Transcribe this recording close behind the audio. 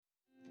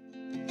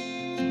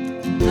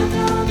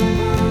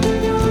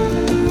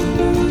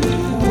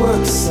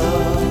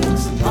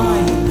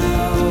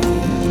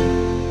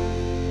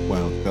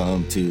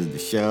to the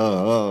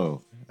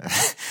show.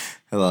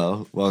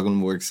 Hello, welcome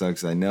to Work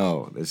Sucks I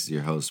Know. This is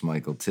your host,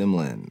 Michael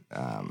Timlin.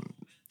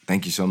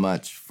 Thank you so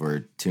much for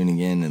tuning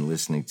in and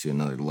listening to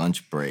another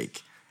lunch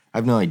break. I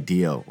have no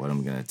idea what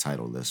I'm going to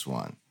title this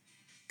one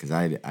because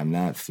I'm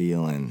not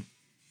feeling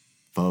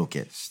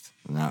focused.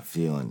 I'm not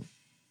feeling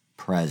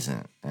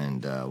present,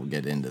 and we'll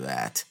get into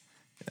that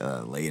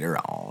later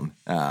on.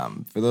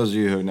 For those of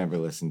you who have never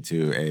listened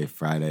to a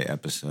Friday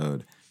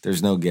episode,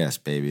 there's no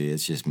guest, baby.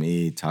 It's just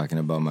me talking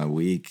about my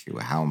week,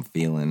 how I'm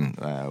feeling,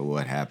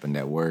 what happened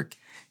at work,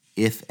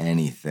 if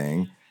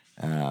anything.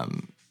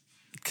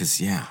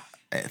 Because,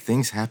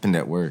 things happened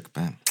at work,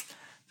 but I'm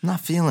not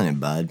feeling it,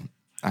 bud.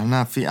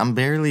 I'm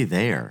barely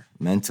there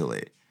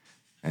mentally.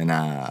 And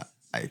I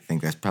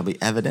think that's probably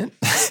evident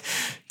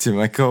to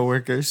my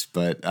coworkers,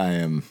 but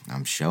I'm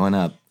showing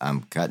up.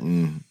 I'm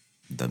cutting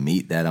the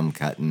meat that I'm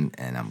cutting,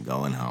 and I'm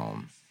going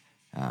home.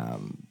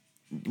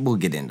 We'll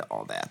get into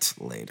all that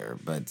later,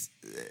 but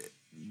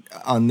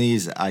on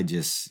these, I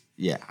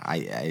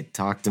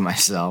talk to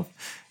myself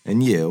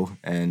and you,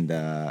 and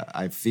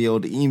I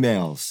field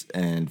emails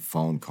and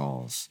phone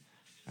calls,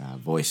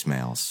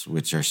 voicemails,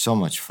 which are so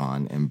much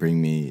fun and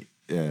bring me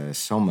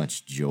so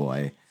much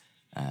joy.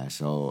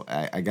 So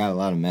I got a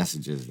lot of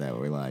messages that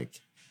were like,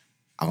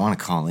 I want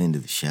to call into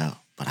the show,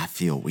 but I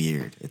feel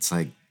weird. It's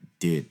like,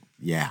 dude,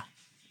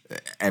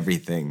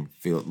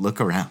 look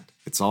around.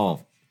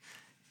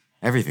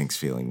 Everything's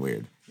feeling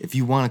weird. If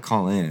you want to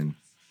call in,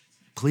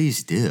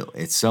 please do.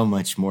 It's so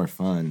much more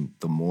fun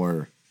the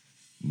more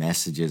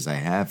messages I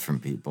have from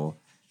people.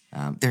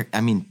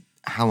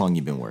 How long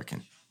you been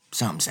working?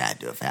 Something's had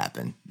to have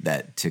happened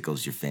that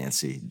tickles your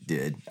fancy,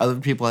 dude. Other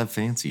people have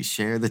fancies.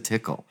 Share the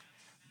tickle.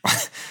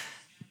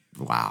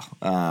 Wow.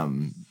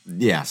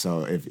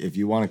 So if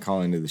you want to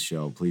call into the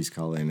show, please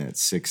call in at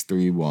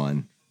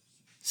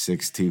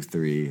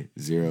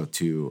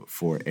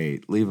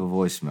 631-623-0248. Leave a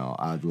voicemail.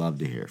 I'd love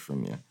to hear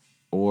from you.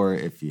 Or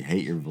if you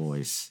hate your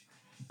voice,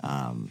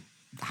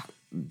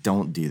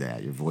 don't do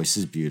that. Your voice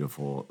is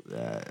beautiful.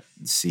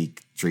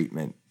 Seek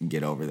treatment and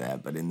get over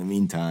that. But in the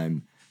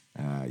meantime,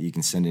 you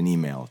can send an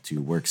email to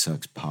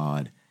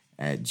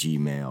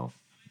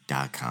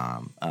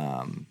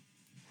worksuckspod@gmail.com.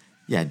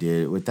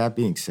 Dude, with that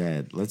being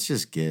said,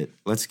 let's get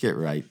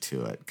right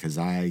to it, because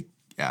my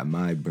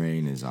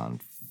brain is on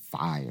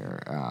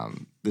fire.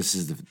 This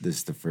is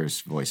the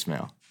first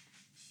voicemail.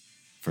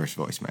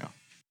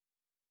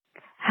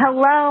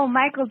 Hello,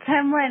 Michael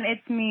Timlin.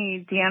 It's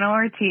me, Deanna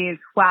Ortiz.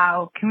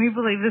 Wow, can we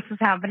believe this is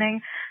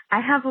happening? I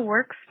have a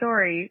work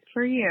story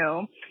for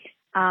you,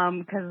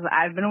 because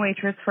I've been a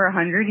waitress for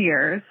 100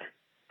 years.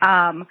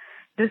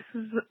 This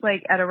is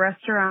like at a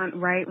restaurant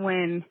right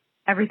when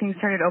everything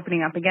started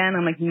opening up again,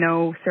 and like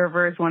no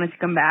servers wanted to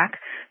come back.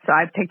 So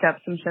I picked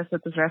up some shifts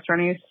at this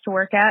restaurant I used to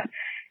work at.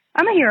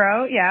 I'm a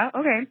hero. Yeah.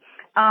 Okay.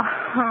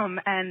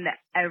 And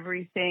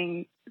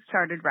everything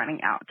started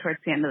running out towards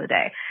the end of the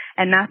day.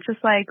 And not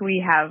just like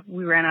we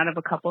ran out of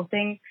a couple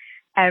things.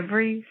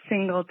 Every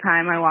single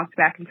time I walked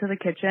back into the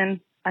kitchen,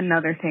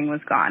 another thing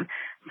was gone.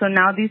 So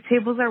now these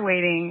tables are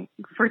waiting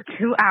for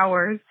 2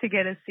 hours to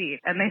get a seat.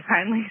 And they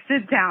finally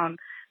sit down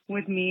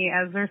with me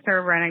as their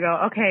server, and I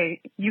go, okay,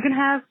 you can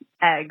have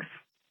eggs.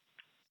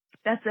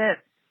 That's it.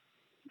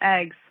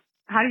 Eggs.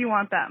 How do you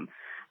want them?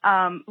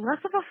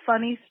 Less of a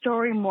funny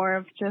story, more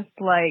of just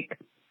like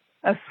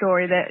a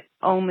story that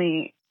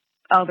only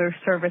other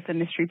service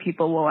industry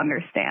people will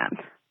understand.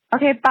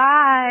 Okay,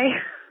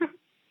 bye.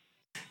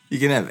 You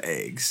can have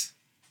eggs.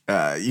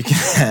 You can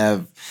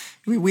have...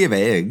 We have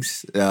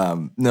eggs.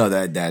 No,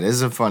 that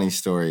is a funny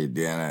story,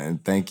 Deanna,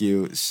 and thank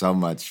you so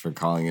much for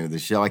calling into the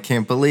show. I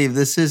can't believe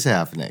this is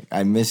happening.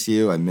 I miss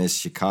you. I miss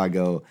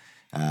Chicago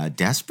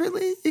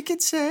desperately, you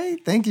could say.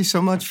 Thank you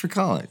so much for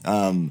calling.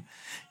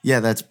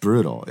 That's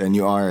brutal, and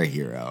you are a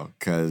hero,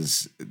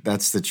 because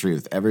that's the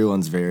truth.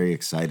 Everyone's very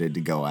excited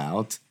to go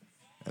out,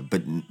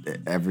 but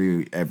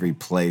every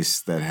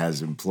place that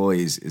has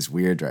employees is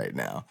weird right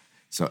now.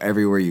 So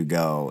everywhere you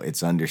go,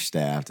 it's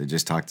understaffed. I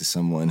just talked to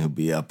someone who'll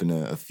be up in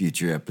a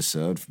future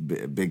episode,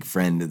 a big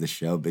friend of the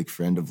show, big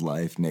friend of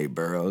life, Nate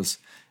Burrows.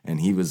 And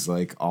he was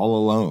like all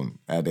alone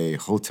at a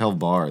hotel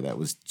bar that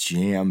was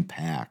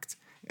jam-packed.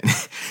 And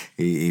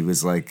he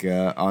was like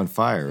on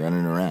fire,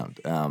 running around.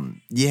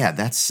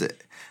 That's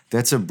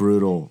a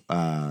brutal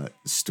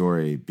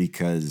story,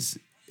 because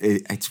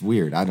it's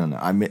weird. I don't know.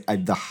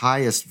 The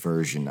highest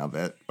version of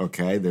it,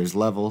 okay? There's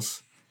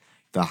levels.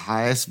 The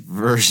highest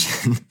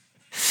version...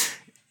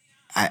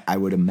 I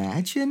would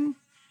imagine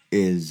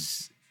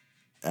is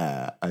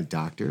a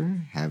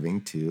doctor having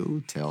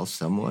to tell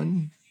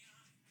someone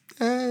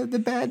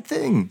the bad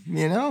thing,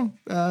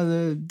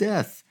 the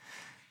death.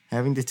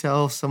 Having to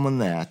tell someone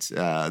that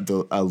a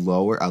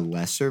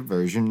lesser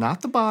version,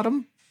 not the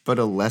bottom, but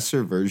a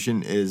lesser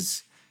version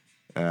is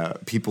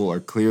people are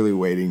clearly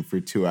waiting for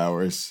 2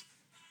 hours,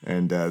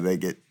 and they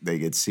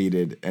get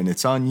seated, and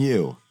it's on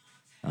you,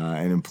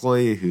 an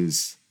employee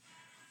who's,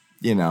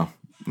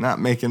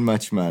 not making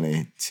much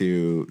money,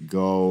 to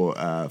go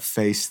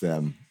face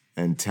them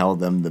and tell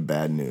them the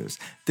bad news.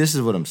 This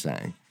is what I'm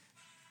saying.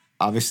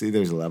 obviously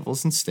there's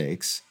levels and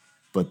stakes,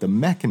 but the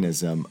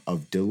mechanism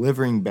of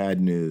delivering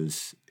bad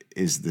news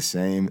is the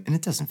same, and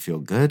it doesn't feel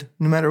good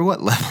no matter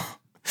what level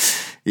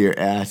you're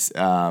at.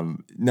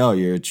 No,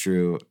 you're a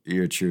true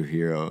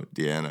hero,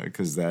 Deanna,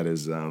 because that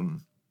is,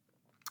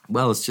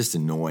 well, it's just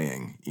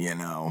annoying,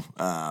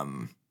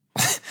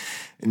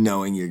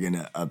 knowing you're going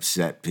to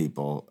upset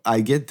people.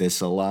 I get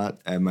this a lot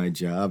at my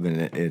job,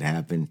 and it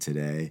happened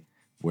today,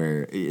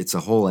 where it's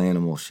a whole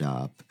animal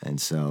shop, and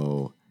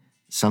so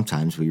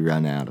sometimes we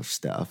run out of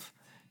stuff,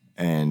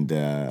 and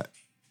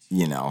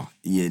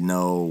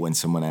when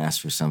someone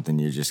asks for something,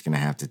 you're just going to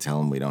have to tell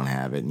them we don't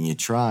have it, and you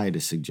try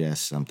to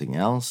suggest something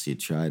else. You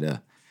try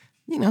to,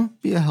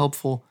 be a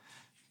helpful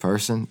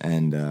person,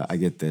 and I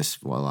get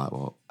this,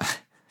 well,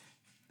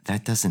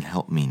 that doesn't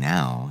help me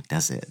now,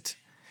 does it?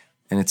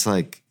 And it's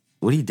like,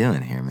 what are you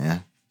doing here,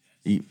 man?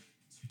 You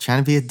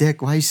trying to be a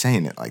dick? Why are you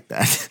saying it like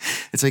that?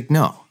 It's like,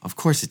 no, of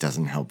course it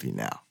doesn't help you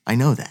now. I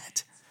know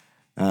that.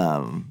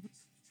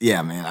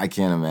 Yeah, man, I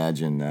can't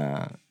imagine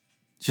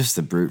just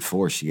the brute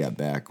force you got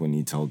back when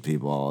you told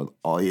people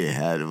all you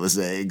had was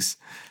eggs.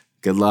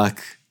 Good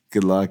luck.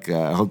 Good luck.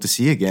 I hope to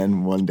see you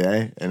again one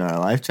day in our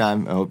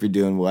lifetime. I hope you're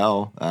doing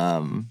well.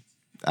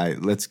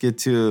 Let's get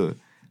to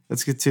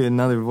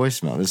another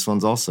voicemail. This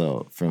one's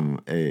also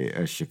from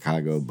a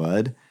Chicago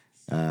bud.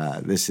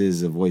 This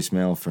is a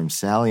voicemail from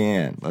Sally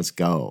Ann. Let's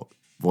go.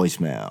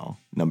 Voicemail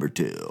number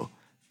 2.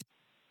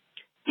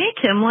 Hey,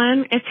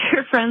 Timlin. It's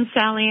your friend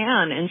Sally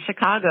Ann in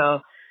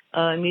Chicago.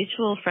 A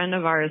mutual friend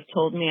of ours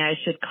told me I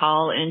should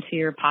call into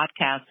your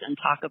podcast and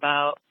talk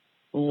about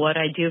what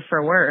I do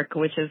for work,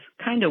 which is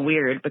kind of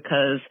weird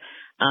because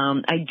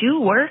I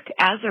do work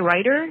as a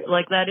writer.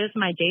 Like, that is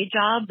my day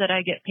job that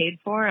I get paid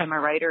for. I'm a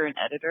writer and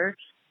editor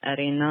at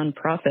a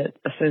nonprofit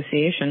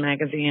association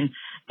magazine.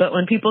 But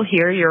when people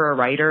hear you're a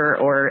writer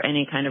or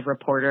any kind of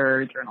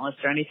reporter or journalist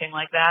or anything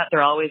like that,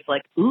 they're always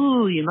like,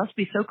 ooh, you must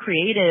be so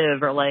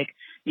creative, or like,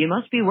 you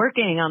must be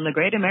working on the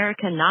great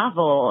American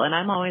novel. And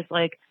I'm always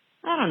like,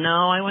 I don't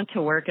know. I went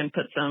to work and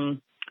put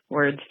some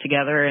words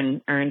together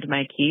and earned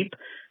my keep.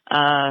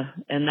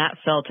 And that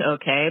felt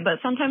okay. But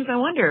sometimes I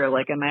wonder,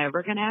 like, am I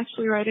ever going to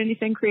actually write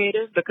anything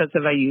creative? Because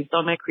have I used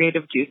all my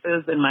creative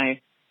juices in my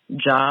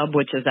job,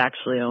 which is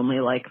actually only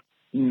like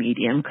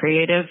medium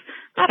creative?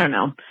 I don't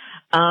know.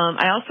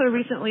 I also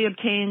recently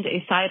obtained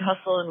a side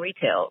hustle in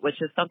retail, which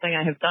is something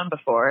I have done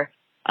before.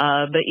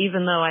 But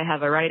even though I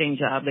have a writing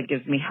job that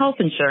gives me health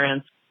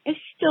insurance, I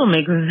still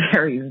make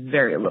very,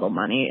 very little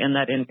money, and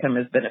that income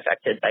has been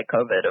affected by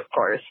COVID, of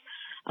course.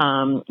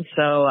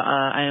 So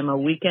I am a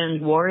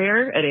weekend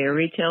warrior at a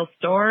retail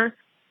store,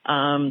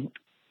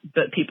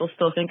 but people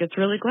still think it's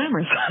really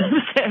glamorous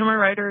to say I'm a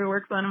writer who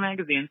works on a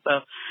magazine.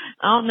 So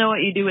I don't know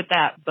what you do with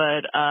that,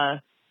 but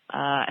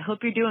I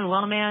hope you're doing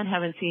well, man.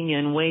 Haven't seen you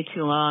in way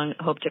too long.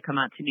 Hope to come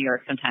out to New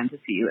York sometime to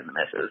see you and the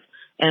missus.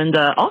 And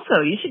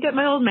also, you should get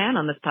my old man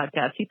on this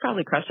podcast. He'd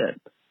probably crush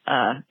it,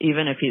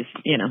 even if he's,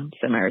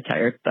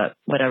 semi-retired. But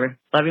whatever.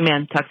 Love you,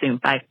 man. Talk soon.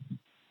 Bye.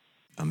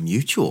 A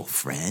mutual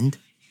friend?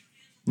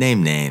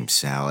 Name names,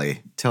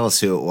 Sally. Tell us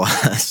who it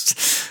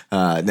was.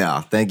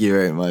 No, thank you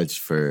very much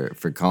for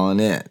calling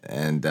in.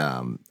 And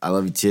I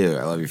love you, too.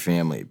 I love your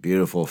family.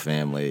 Beautiful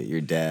family.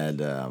 Your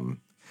dad,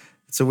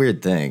 it's a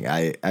weird thing.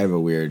 I have a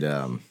weird,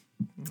 I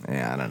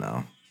don't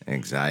know,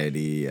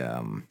 anxiety.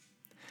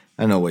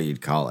 I don't know what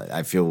you'd call it.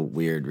 I feel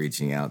weird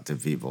reaching out to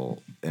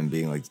people and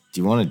being like,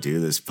 do you want to do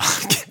this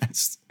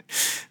podcast?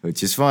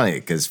 Which is funny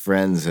because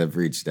friends have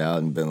reached out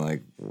and been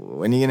like,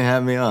 when are you going to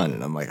have me on?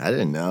 And I'm like, I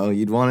didn't know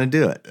you'd want to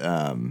do it.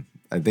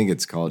 I think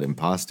it's called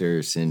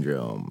imposter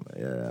syndrome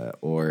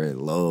or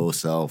low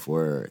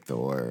self-worth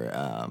or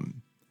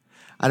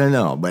I don't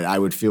know. But I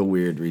would feel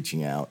weird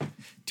reaching out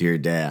to your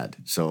dad.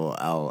 So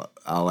I'll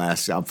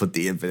put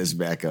the impetus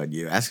back on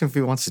you. Ask him if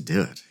he wants to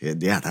do it.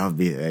 Yeah, that would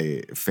be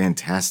a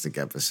fantastic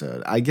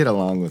episode. I get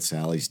along with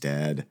Sally's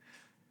dad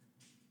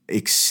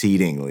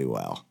exceedingly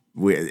well.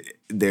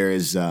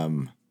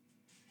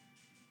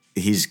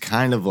 He's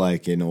kind of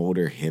like an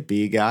older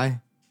hippie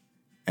guy,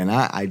 and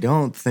I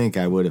don't think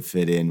I would have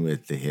fit in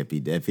with the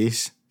hippie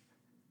dippies,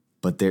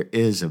 but there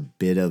is a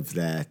bit of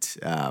that.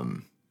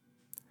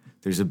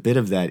 There's a bit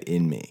of that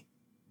in me.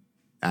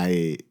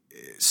 I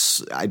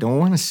don't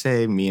want to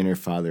say me and her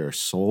father are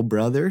soul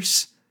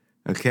brothers.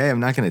 Okay, I'm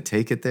not going to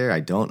take it there. I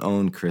don't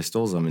own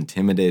crystals. I'm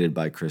intimidated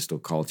by crystal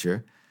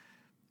culture.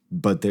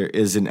 But there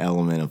is an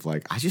element of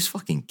like, I just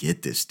fucking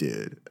get this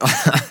dude.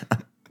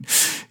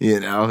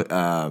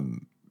 Yeah.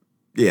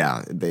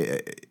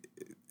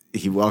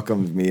 He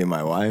welcomed me and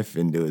my wife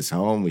into his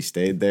home. We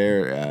stayed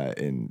there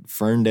in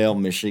Ferndale,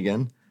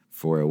 Michigan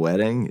for a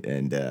wedding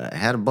and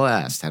had a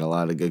blast. Had a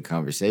lot of good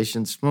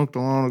conversations. Smoked a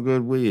lot of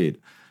good weed.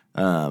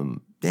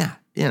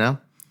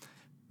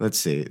 Let's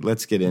see.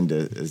 Let's get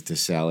into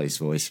Sally's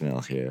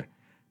voicemail here.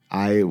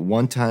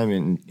 One time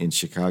in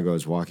Chicago, I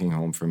was walking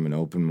home from an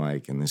open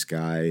mic, and this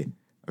guy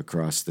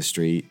across the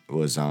street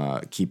was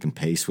keeping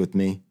pace with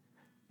me,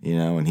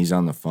 and he's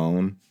on the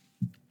phone.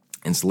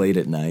 And it's late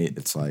at night.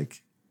 It's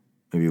like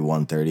maybe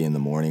 1:30 in the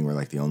morning. We're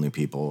like the only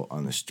people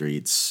on the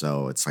streets,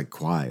 so it's like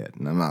quiet.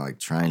 And I'm not like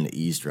trying to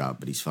eavesdrop,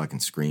 but he's fucking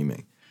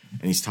screaming.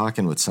 And he's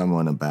talking with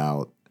someone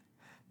about,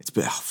 it's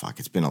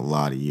been a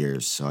lot of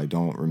years, so I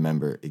don't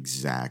remember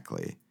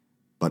exactly.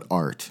 But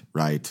art,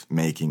 right?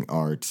 Making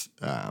art,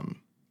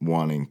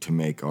 wanting to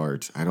make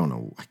art. I don't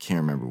know. I can't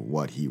remember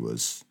what he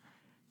was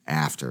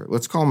after.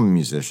 Let's call him a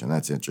musician.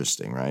 That's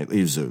interesting, right?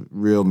 He was a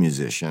real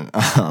musician.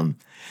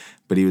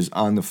 But he was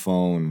on the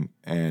phone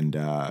and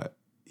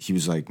he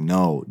was like,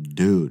 no,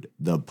 dude,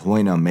 the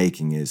point I'm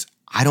making is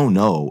I don't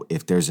know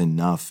if there's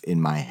enough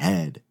in my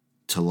head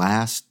to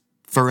last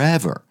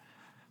forever.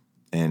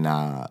 And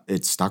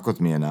it stuck with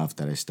me enough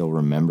that I still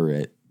remember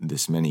it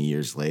this many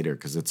years later,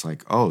 because it's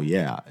like, oh,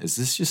 yeah, is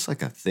this just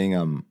like a thing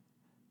I'm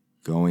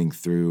going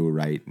through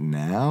right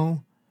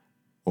now?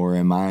 Or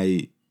am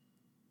I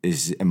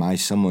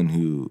someone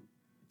who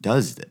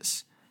does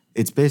this?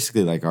 It's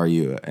basically like, are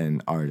you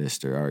an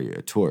artist or are you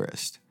a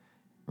tourist,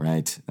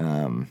 right?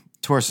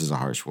 Tourist is a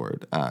harsh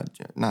word.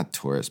 Not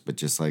tourist, but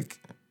just like,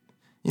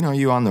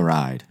 you on the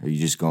ride. Or you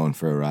just going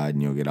for a ride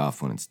and you'll get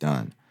off when it's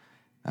done.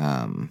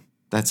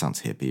 That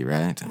sounds hippie,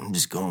 right? I'm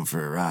just going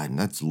for a ride. And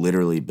that's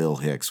literally Bill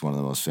Hicks, one of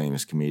the most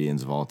famous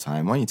comedians of all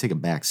time. Why don't you take a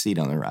back seat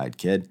on the ride,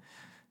 kid?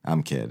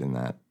 I'm kidding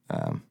that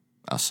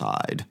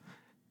aside.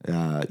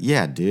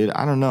 Yeah, dude,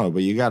 I don't know,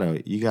 but you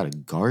gotta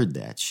guard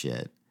that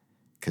shit.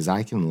 Because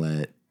I can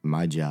let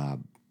my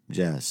job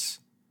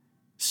just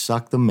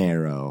suck the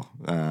marrow,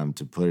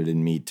 to put it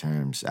in meat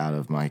terms, out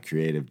of my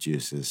creative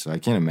juices. So I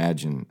can't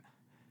imagine.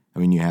 I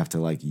mean, you have to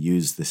like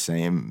use the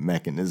same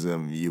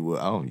mechanism.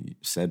 You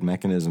said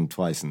mechanism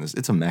twice in this.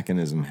 It's a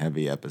mechanism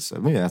heavy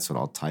episode. Maybe that's what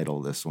I'll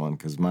title this one,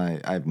 because I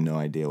have no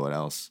idea what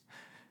else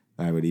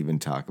I would even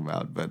talk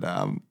about. But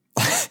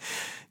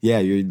yeah,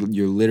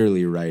 you're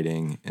literally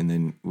writing, and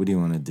then what do you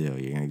want to do?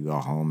 You're gonna go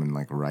home and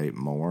like write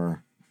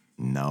more?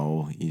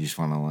 No, you just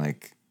want to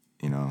like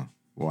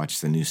watch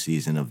the new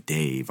season of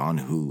Dave on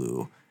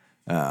Hulu.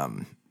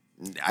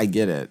 I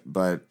get it,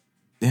 but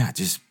yeah,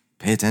 just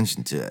pay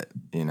attention to it,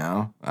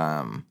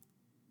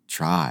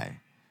 try.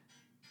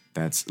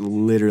 That's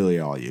literally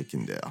all you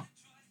can do.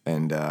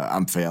 And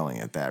I'm failing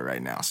at that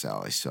right now,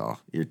 Sally, so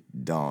you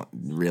don't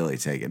really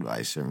take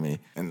advice from me.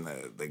 And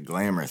the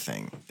glamour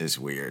thing is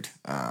weird.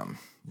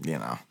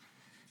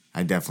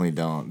 I definitely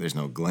don't, there's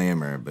no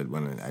glamour, but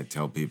when I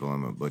tell people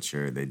I'm a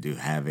butcher, they do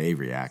have a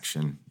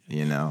reaction,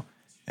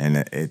 And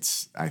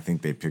I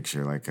think they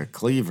picture like a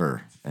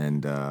cleaver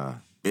and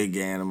big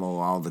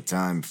animal all the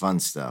time, fun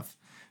stuff.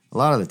 A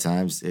lot of the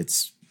times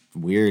it's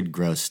weird,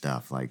 gross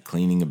stuff like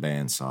cleaning a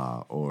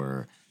bandsaw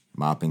or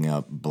mopping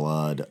up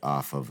blood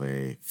off of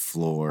a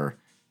floor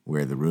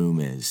where the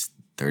room is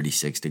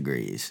 36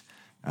 degrees.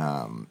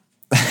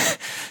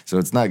 So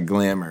it's not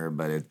glamour,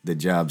 but the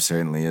job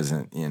certainly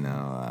isn't,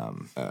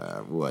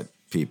 what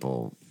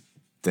people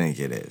think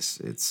it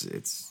is.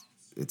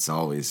 It's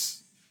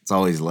always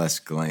less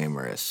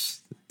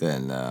glamorous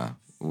than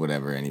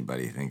whatever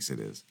anybody thinks it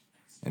is.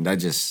 And I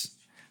just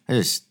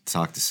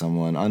talked to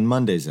someone on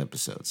Monday's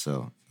episode.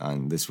 So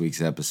on this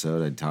week's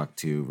episode, I talked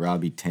to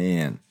Robbie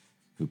Tan,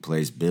 who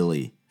plays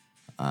Billy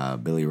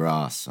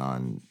Ross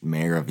on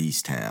Mayor of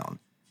Easttown,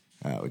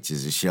 which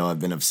is a show I've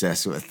been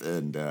obsessed with.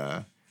 And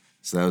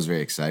so that was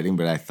very exciting.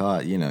 But I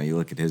thought, you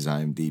look at his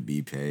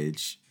IMDb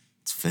page,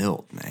 it's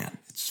filled, man.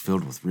 It's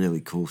filled with really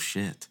cool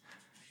shit.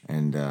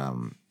 And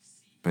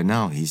but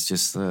no, he's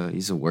just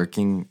he's a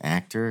working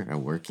actor, a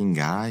working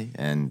guy,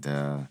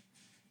 and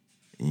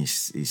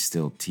he's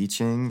still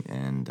teaching,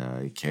 and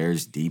he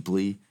cares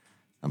deeply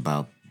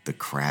about the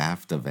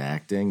craft of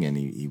acting, and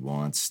he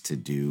wants to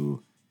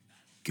do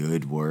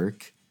good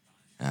work.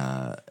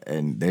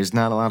 And there's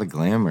not a lot of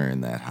glamour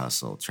in that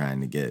hustle,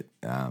 trying to get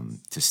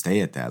to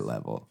stay at that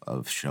level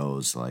of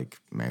shows like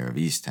Mayor of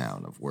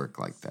Easttown, of work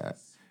like that.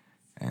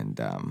 And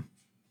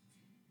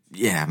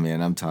yeah,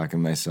 man, I'm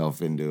talking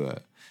myself into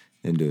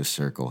a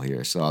circle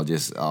here. So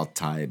I'll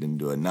tie it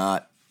into a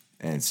knot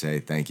and say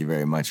thank you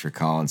very much for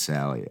calling,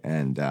 Sally.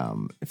 And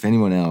if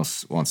anyone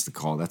else wants to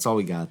call, that's all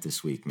we got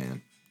this week,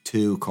 man.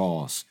 2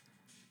 calls.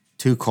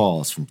 2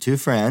 calls from 2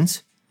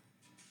 friends.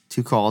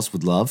 2 calls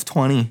would love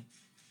 20.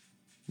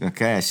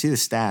 Okay, I see the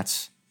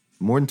stats.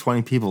 More than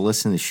 20 people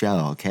listen to the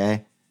show,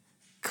 okay?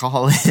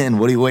 Call in.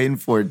 What are you waiting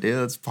for, dude?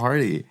 Let's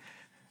party.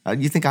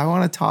 You think I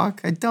want to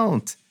talk? I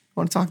don't. I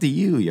want to talk to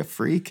you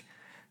freak.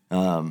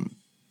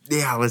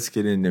 Yeah, let's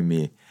get into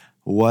me.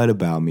 What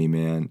about me,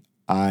 man?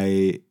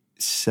 I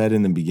said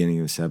in the beginning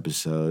of this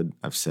episode,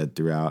 I've said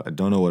throughout, I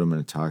don't know what I'm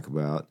going to talk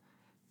about.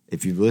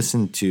 If you've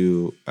listened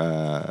to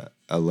a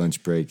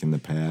lunch break in the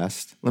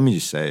past, let me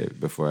just say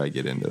before I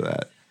get into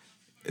that,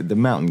 the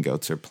Mountain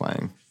Goats are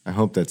playing. I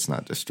hope that's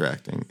not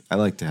distracting. I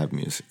like to have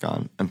music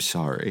on. I'm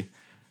sorry.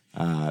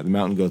 The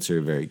Mountain Goats are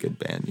a very good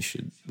band. You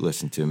should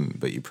listen to them,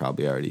 but you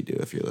probably already do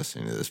if you're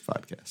listening to this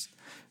podcast.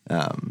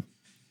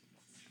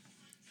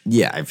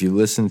 Yeah, if you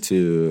listen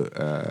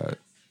to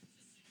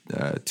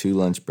 2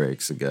 lunch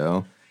breaks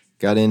ago,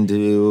 got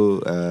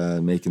into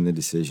making the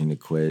decision to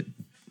quit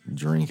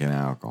drinking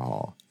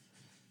alcohol.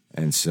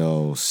 And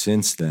so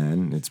since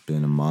then, it's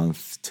been a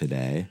month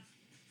today,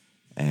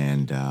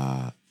 and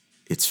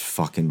it's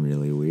fucking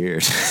really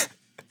weird.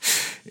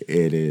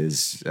 It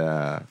is,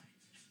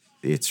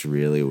 it's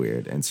really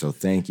weird. And so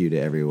thank you to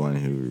everyone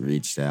who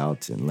reached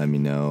out and let me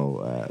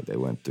know they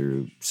went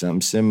through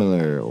something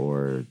similar,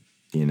 or,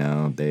 you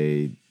know,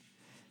 they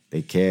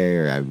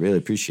care. I really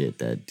appreciate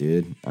that,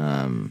 dude.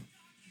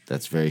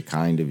 That's very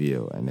kind of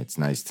you, and it's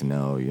nice to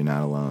know you're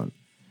not alone.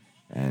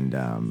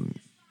 And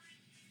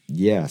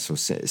yeah, so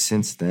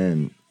since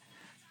then,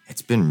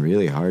 it's been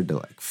really hard to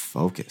like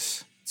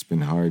focus. It's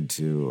been hard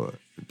to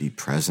be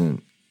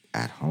present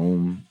at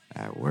home,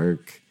 at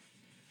work,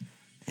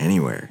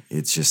 anywhere.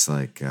 It's just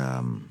like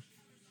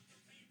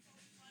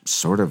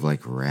sort of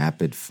like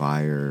rapid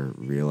fire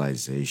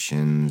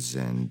realizations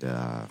and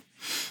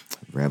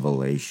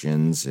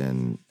revelations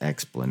and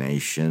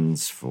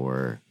explanations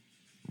for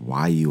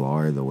why you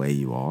are the way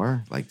you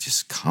are, like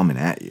just coming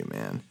at you,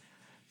 man.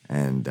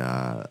 And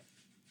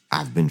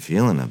I've been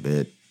feeling a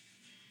bit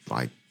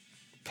like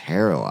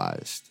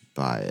paralyzed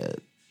by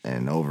it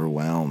and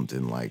overwhelmed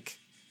and like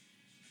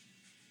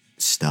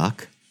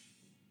stuck.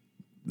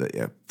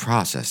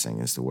 Processing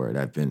is the word.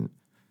 I've been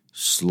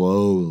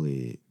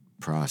slowly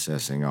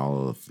processing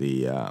all of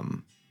the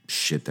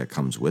shit that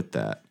comes with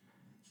that,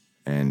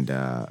 and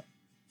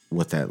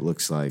what that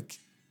looks like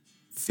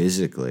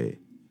physically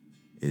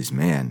is,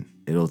 man,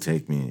 it'll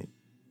take me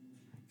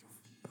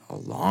a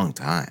long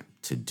time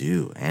to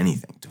do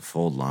anything, to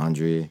fold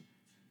laundry,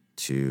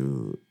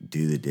 to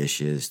do the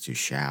dishes, to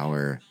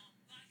shower,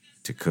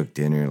 to cook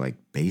dinner, like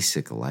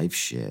basic life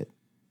shit.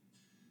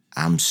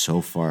 I'm so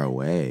far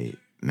away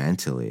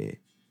mentally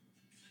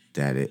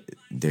that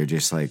they're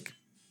just like,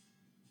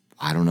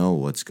 I don't know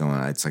what's going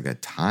on. It's like a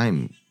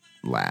time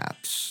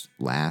lapse.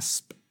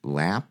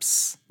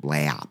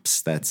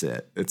 That's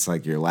it. It's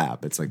like your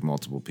lap. It's like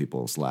multiple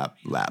people's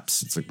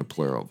laps. It's like the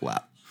plural of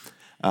lap.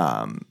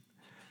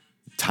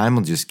 Time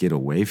will just get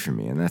away from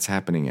me, and that's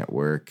happening at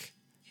work.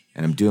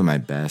 And I'm doing my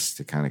best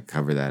to kind of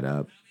cover that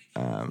up,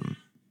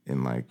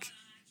 and like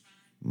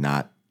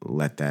not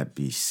let that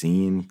be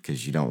seen,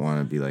 because you don't want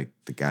to be like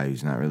the guy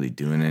who's not really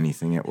doing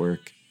anything at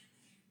work.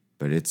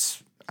 But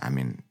it's, I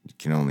mean, you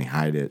can only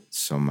hide it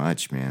so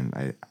much, man.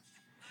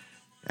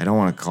 I don't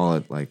want to call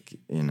it like,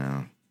 you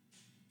know,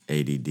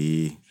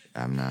 ADD.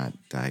 I'm not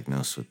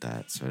diagnosed with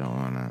that, so I don't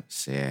want to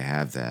say I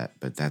have that.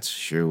 But that's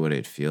sure what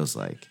it feels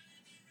like,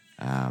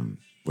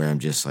 where I'm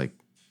just like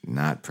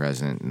not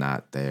present,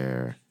 not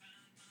there.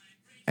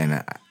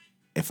 And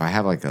if I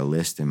have like a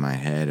list in my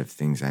head of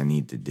things I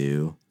need to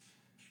do,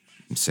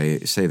 say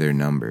they're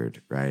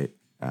numbered, right?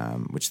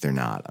 Which they're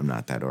not. I'm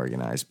not that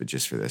organized, but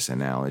just for this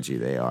analogy,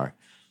 they are.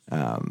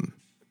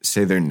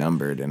 Say they're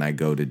numbered, and I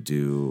go to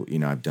do, you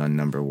know, I've done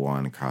number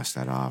 1, cross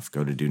that off,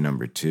 go to do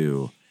number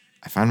 2.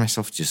 I find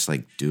myself just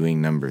like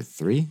doing number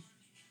 3.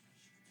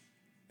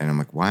 And I'm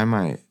like, why am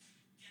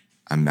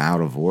I'm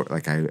out of order.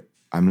 Like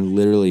I'm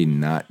literally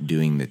not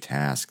doing the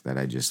task that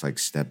I just like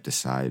stepped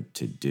aside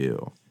to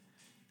do.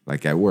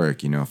 Like at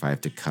work, you know, if I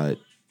have to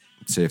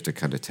say I have to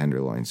cut a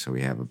tenderloin so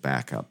we have a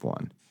backup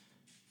one,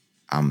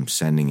 I'm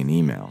sending an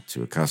email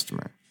to a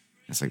customer.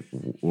 It's like,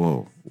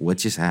 whoa, what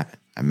just happened?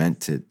 I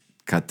meant to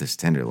cut this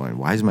tenderloin.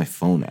 Why is my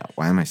phone out?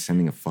 Why am I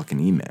sending a fucking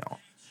email?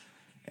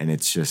 And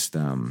it's just,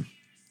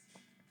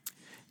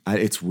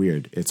 it's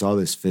weird. It's all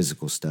this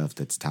physical stuff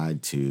that's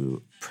tied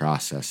to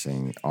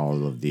processing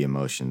all of the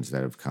emotions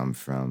that have come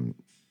from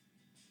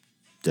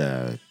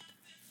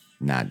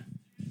not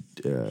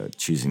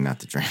choosing not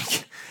to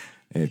drink.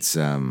 It's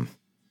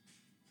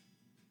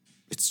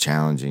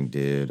challenging,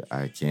 dude.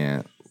 I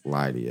can't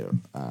lie to you.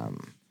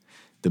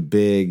 The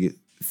big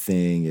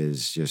thing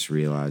is just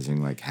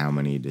realizing like how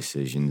many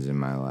decisions in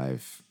my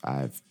life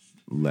I've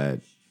let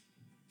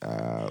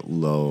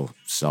low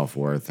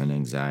self-worth and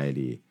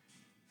anxiety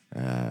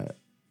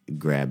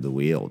grab the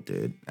wheel,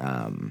 dude.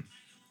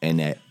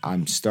 And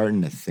I'm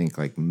starting to think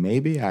like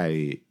maybe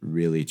I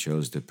really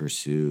chose to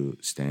pursue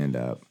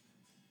stand-up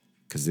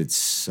because it's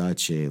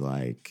such a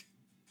like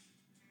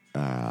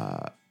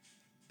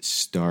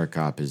stark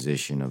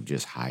opposition of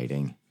just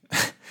hiding,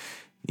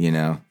 you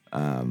know,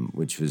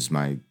 which was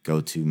my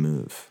go-to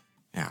move.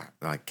 Yeah,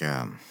 like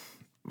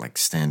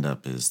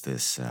stand-up is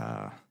this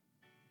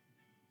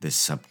this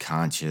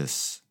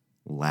subconscious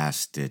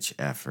last-ditch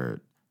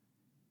effort.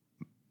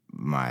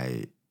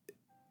 My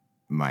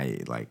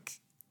like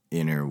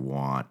inner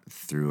want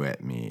threw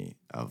at me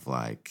of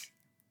like,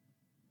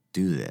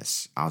 do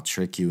this. I'll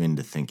trick you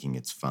into thinking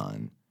it's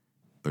fun.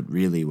 But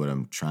really what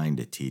I'm trying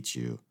to teach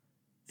you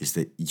is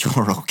that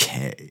you're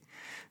okay.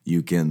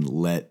 You can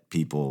let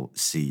people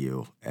see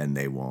you and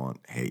they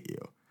won't hate you.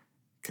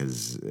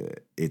 Because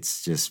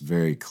it's just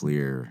very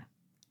clear.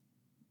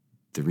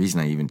 The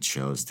reason I even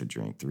chose to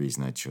drink,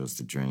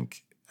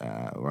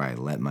 or I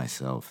let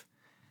myself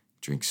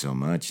drink so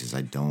much is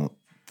I don't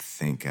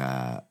think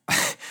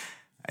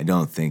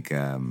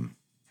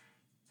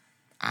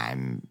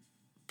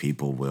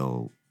people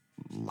will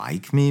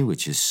like me,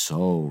 which is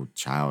so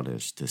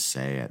childish to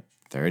say at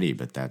 30,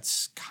 but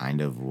that's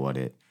kind of what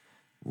it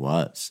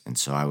was. And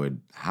so I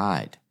would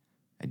hide.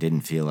 I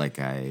didn't feel like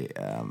I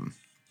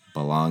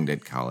belonged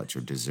at college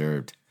or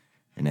deserved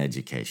an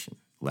education.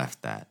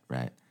 Left that,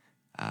 right?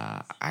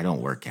 I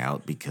don't work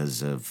out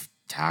because of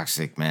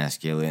toxic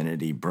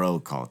masculinity, bro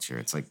culture.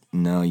 It's like,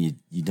 no, you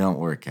don't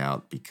work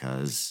out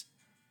because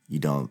you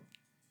don't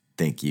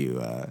think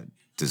you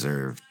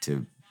deserve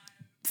to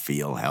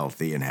feel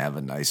healthy and have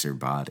a nicer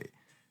body.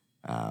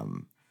 I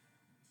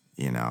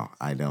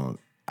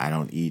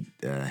don't eat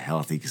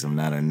healthy because I'm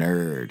not a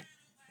nerd.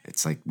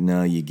 It's like,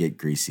 no, you get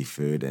greasy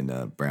food in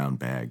a brown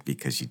bag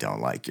because you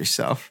don't like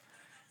yourself.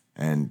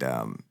 And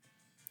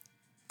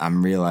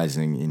I'm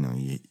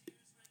realizing,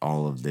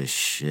 all of this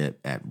shit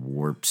at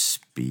warp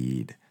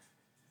speed,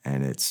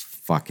 and it's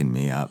fucking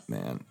me up,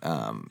 man.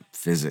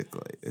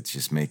 Physically, it's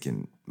just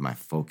making my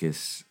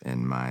focus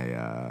and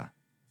my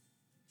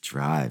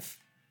drive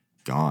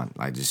gone.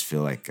 I just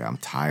feel like I'm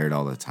tired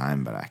all the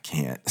time, but I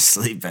can't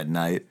sleep at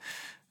night.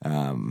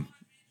 And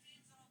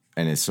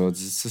it's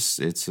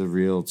a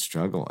real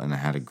struggle. And I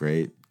had a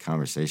great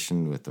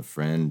conversation with a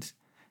friend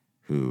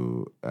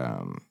who,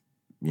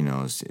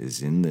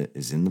 is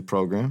in the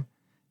program.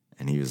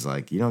 And he was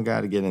like, you don't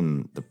got to get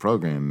in the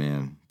program,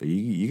 man, but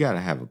you got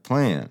to have a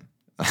plan.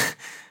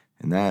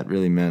 And that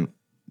really meant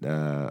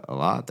a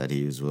lot, that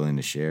he was willing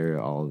to share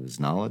all of his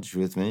knowledge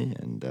with me.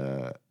 And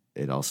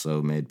it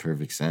also made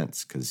perfect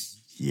sense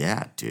because,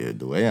 yeah, dude,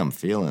 the way I'm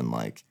feeling,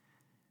 like,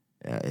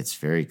 it's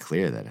very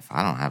clear that if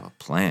I don't have a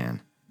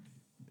plan,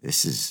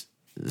 this is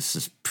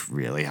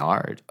really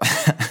hard.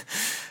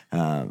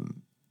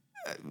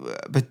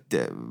 But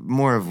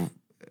more of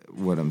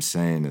what I'm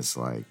saying is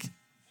like,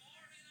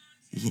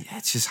 yeah,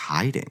 it's just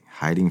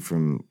hiding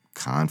from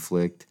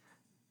conflict.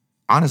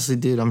 Honestly,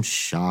 dude, I'm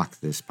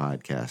shocked this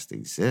podcast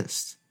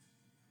exists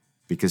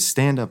because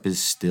stand-up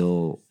is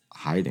still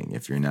hiding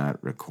if you're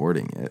not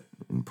recording it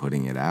and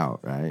putting it out,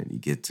 right? You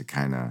get to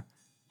kind of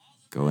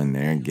go in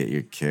there and get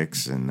your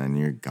kicks and then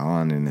you're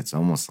gone, and it's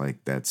almost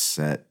like that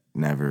set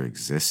never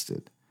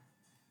existed.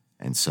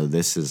 And so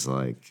this is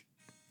like,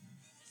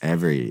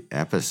 every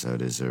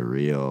episode is a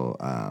real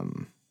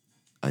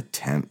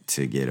attempt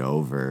to get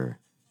over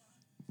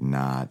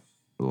not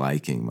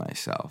liking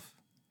myself.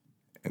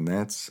 And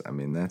that's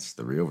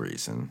the real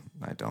reason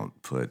I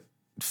don't put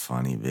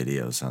funny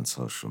videos on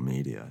social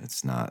media.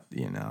 It's not,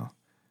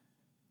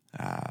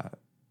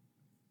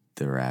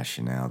 the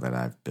rationale that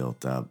I've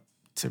built up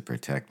to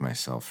protect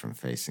myself from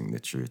facing the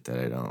truth that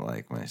I don't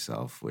like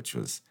myself, which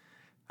was,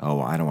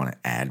 I don't want to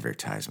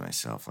advertise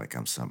myself like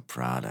I'm some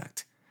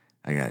product.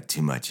 I got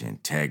too much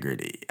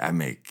integrity. I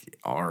make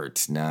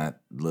art, not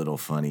little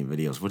funny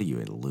videos. What are you,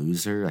 a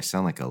loser? I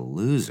sound like a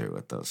loser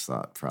with those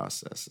thought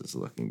processes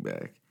looking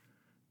back.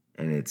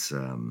 And it's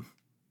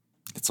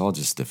all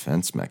just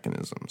defense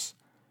mechanisms.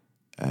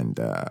 And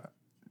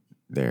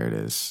there it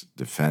is,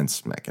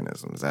 defense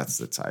mechanisms. That's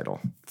the title.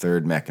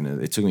 Third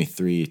mechanism. It took me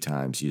 3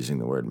 times using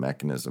the word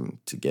mechanism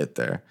to get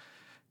there.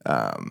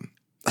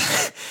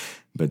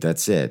 But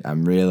that's it.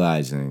 I'm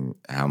realizing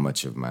how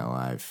much of my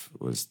life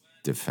was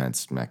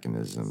defense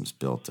mechanisms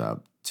built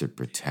up to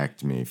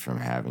protect me from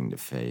having to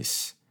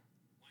face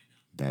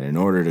that in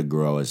order to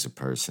grow as a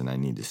person, I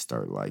need to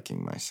start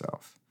liking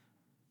myself.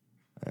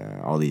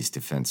 All these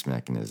defense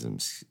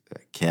mechanisms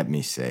kept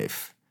me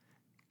safe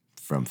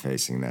from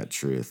facing that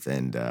truth,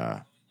 and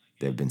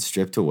they've been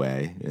stripped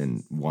away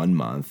in 1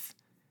 month,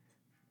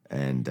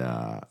 and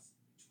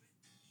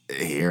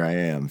here I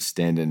am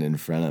standing in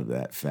front of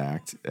that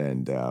fact,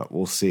 and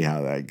we'll see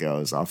how that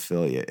goes. I'll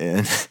fill you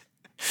in.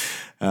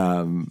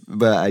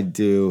 But I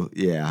do,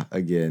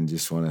 again,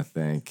 just want to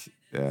thank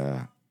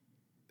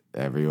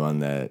everyone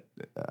that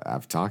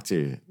I've talked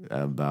to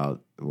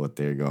about what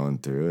they're going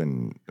through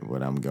and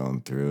what I'm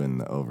going through and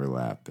the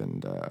overlap,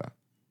 and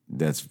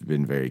that's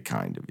been very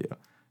kind of you.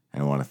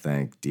 I want to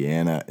thank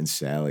Deanna and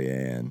Sally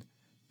Ann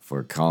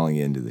for calling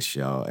into the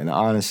show. And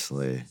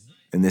honestly,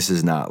 and this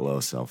is not low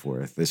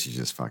self-worth, this is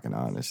just fucking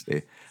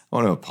honesty, I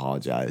want to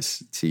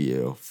apologize to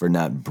you for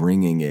not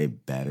bringing a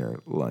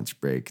better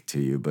lunch break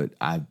to you, but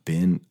I've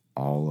been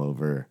all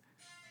over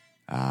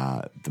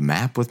the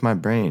map with my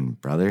brain,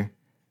 brother.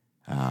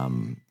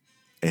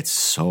 It's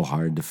so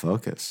hard to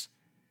focus,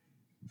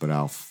 but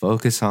I'll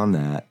focus on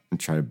that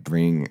and try to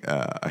bring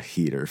a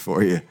heater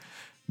for you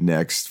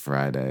next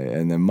Friday.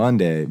 And then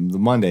the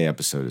Monday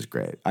episode is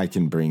great. I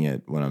can bring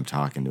it when I'm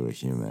talking to a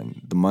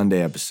human. The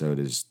Monday episode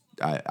is,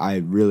 I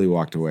really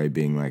walked away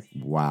being like,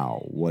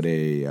 wow, what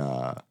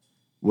a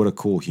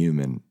cool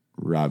human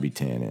Robbie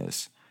Tan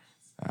is.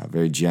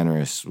 Very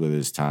generous with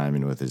his time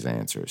and with his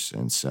answers.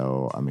 And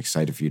so I'm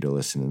excited for you to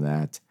listen to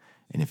that.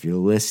 And if you're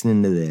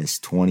listening to this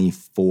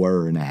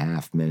 24 and a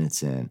half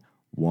minutes in,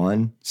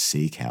 1,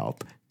 seek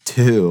help.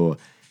 2,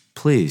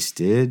 please,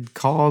 dude,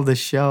 call the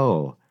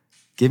show.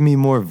 Give me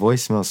more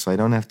voicemails so I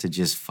don't have to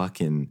just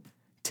fucking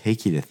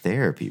take you to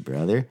therapy,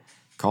 brother.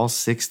 Call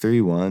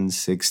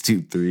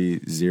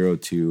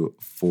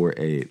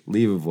 631-623-0248.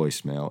 Leave a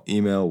voicemail.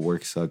 Email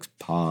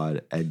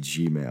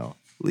worksuckspod@gmail.com.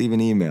 Leave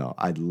an email.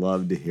 I'd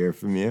love to hear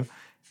from you.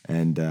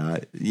 And,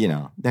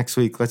 next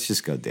week, let's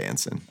just go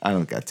dancing. I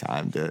don't got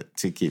time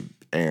to keep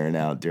airing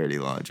out dirty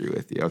laundry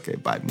with you. Okay,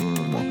 bye.